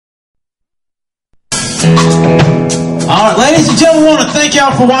All right, ladies and gentlemen, we want to thank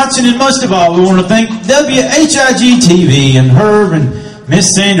y'all for watching, and most of all, we want to thank WHIG-TV and Herb and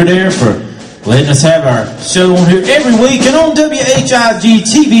Miss Sandra there for letting us have our show on here every week, and on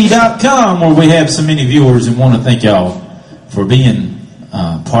WHIGTV.com, where we have so many viewers, and want to thank y'all for being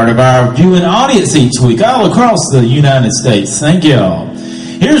part of our viewing audience each week all across the United States. Thank y'all.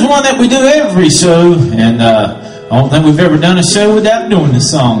 Here's one that we do every show, and I don't think we've ever done a show without doing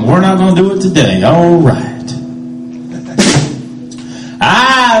this song. We're not going to do it today. All right.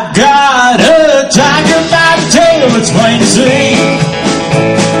 I've got a tiger by the tail, it's plain to see.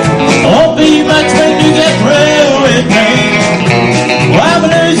 Won't be much when you get through with me. Well, I'm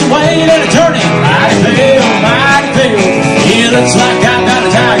losing weight and a turning mighty pale, mighty pale. It looks like I've got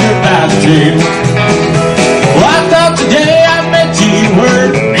a tiger by the tail. Well, I thought today I met you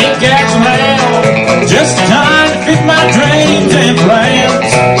were big as well, just in time to fit my dreams and plans.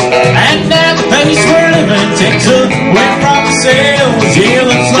 And now the pace we're living takes a went from the sails. Yeah,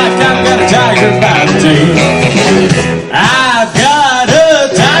 looks like I've got a tiger by the tail. I've got a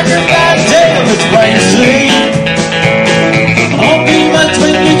tiger by the tail, it's plain to see. Won't be much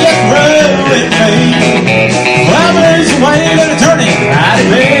when you get through with me. Well, I'm losing weight and turning mighty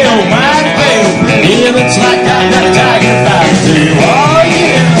pale, mighty pale. Yeah, looks like I've got a tiger by the tail. Oh,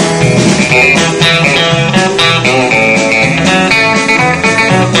 yeah.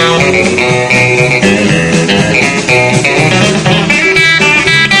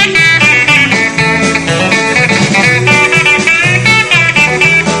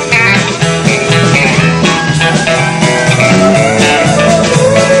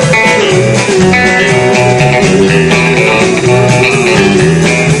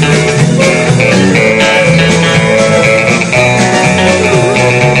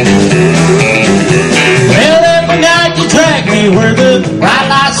 Where the bright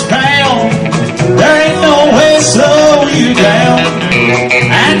lights found, there ain't no way to slow you down.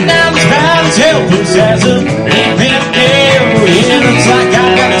 And now this mountain's helpless as a big pin nail. It looks like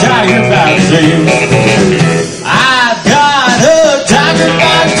I've got a tiger by the tail. I've got a tiger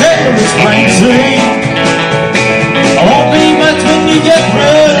by the tail, it's plain to see. I won't be much when you get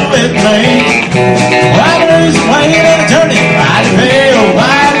through with me.